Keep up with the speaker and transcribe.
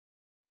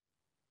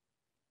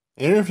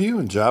Interview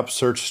and job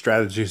search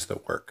strategies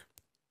that work.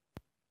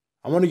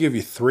 I want to give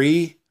you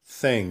 3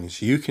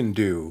 things you can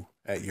do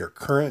at your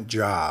current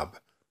job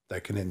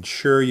that can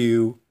ensure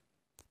you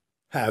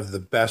have the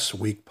best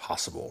week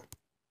possible.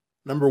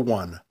 Number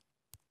 1,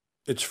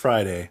 it's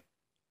Friday.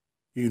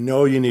 You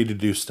know you need to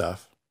do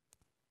stuff.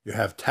 You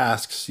have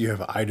tasks, you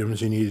have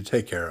items you need to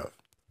take care of.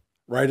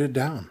 Write it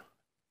down,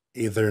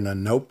 either in a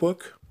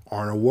notebook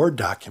or in a Word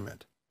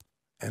document,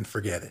 and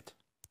forget it.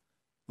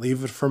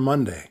 Leave it for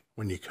Monday.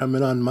 When you come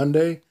in on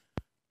Monday,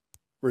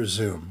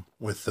 resume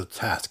with the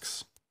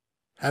tasks.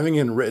 Having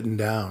it written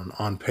down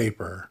on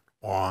paper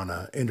or on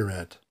an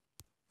internet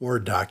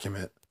Word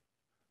document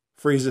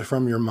frees it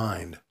from your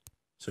mind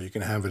so you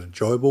can have an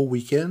enjoyable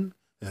weekend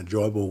and an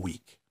enjoyable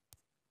week.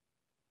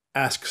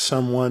 Ask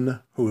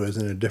someone who is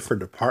in a different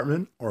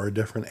department or a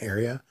different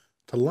area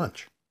to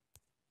lunch.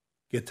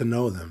 Get to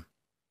know them.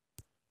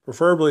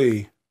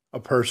 Preferably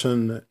a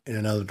person in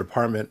another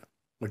department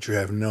which you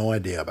have no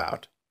idea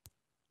about.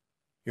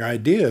 Your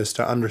idea is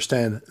to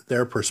understand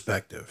their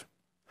perspective,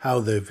 how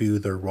they view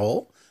their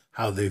role,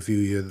 how they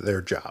view their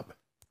job.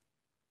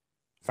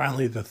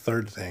 Finally, the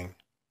third thing,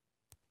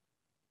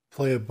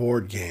 play a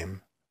board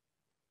game.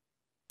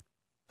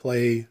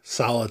 Play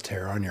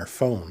solitaire on your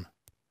phone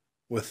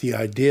with the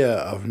idea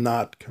of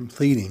not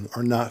completing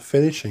or not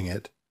finishing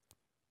it.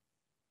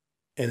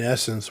 In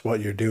essence, what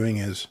you're doing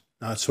is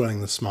not sweating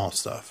the small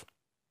stuff.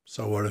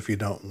 So what if you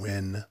don't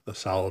win the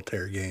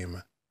solitaire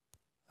game?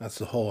 That's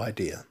the whole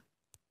idea.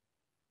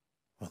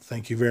 Well,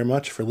 thank you very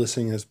much for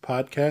listening to this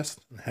podcast,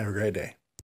 and have a great day.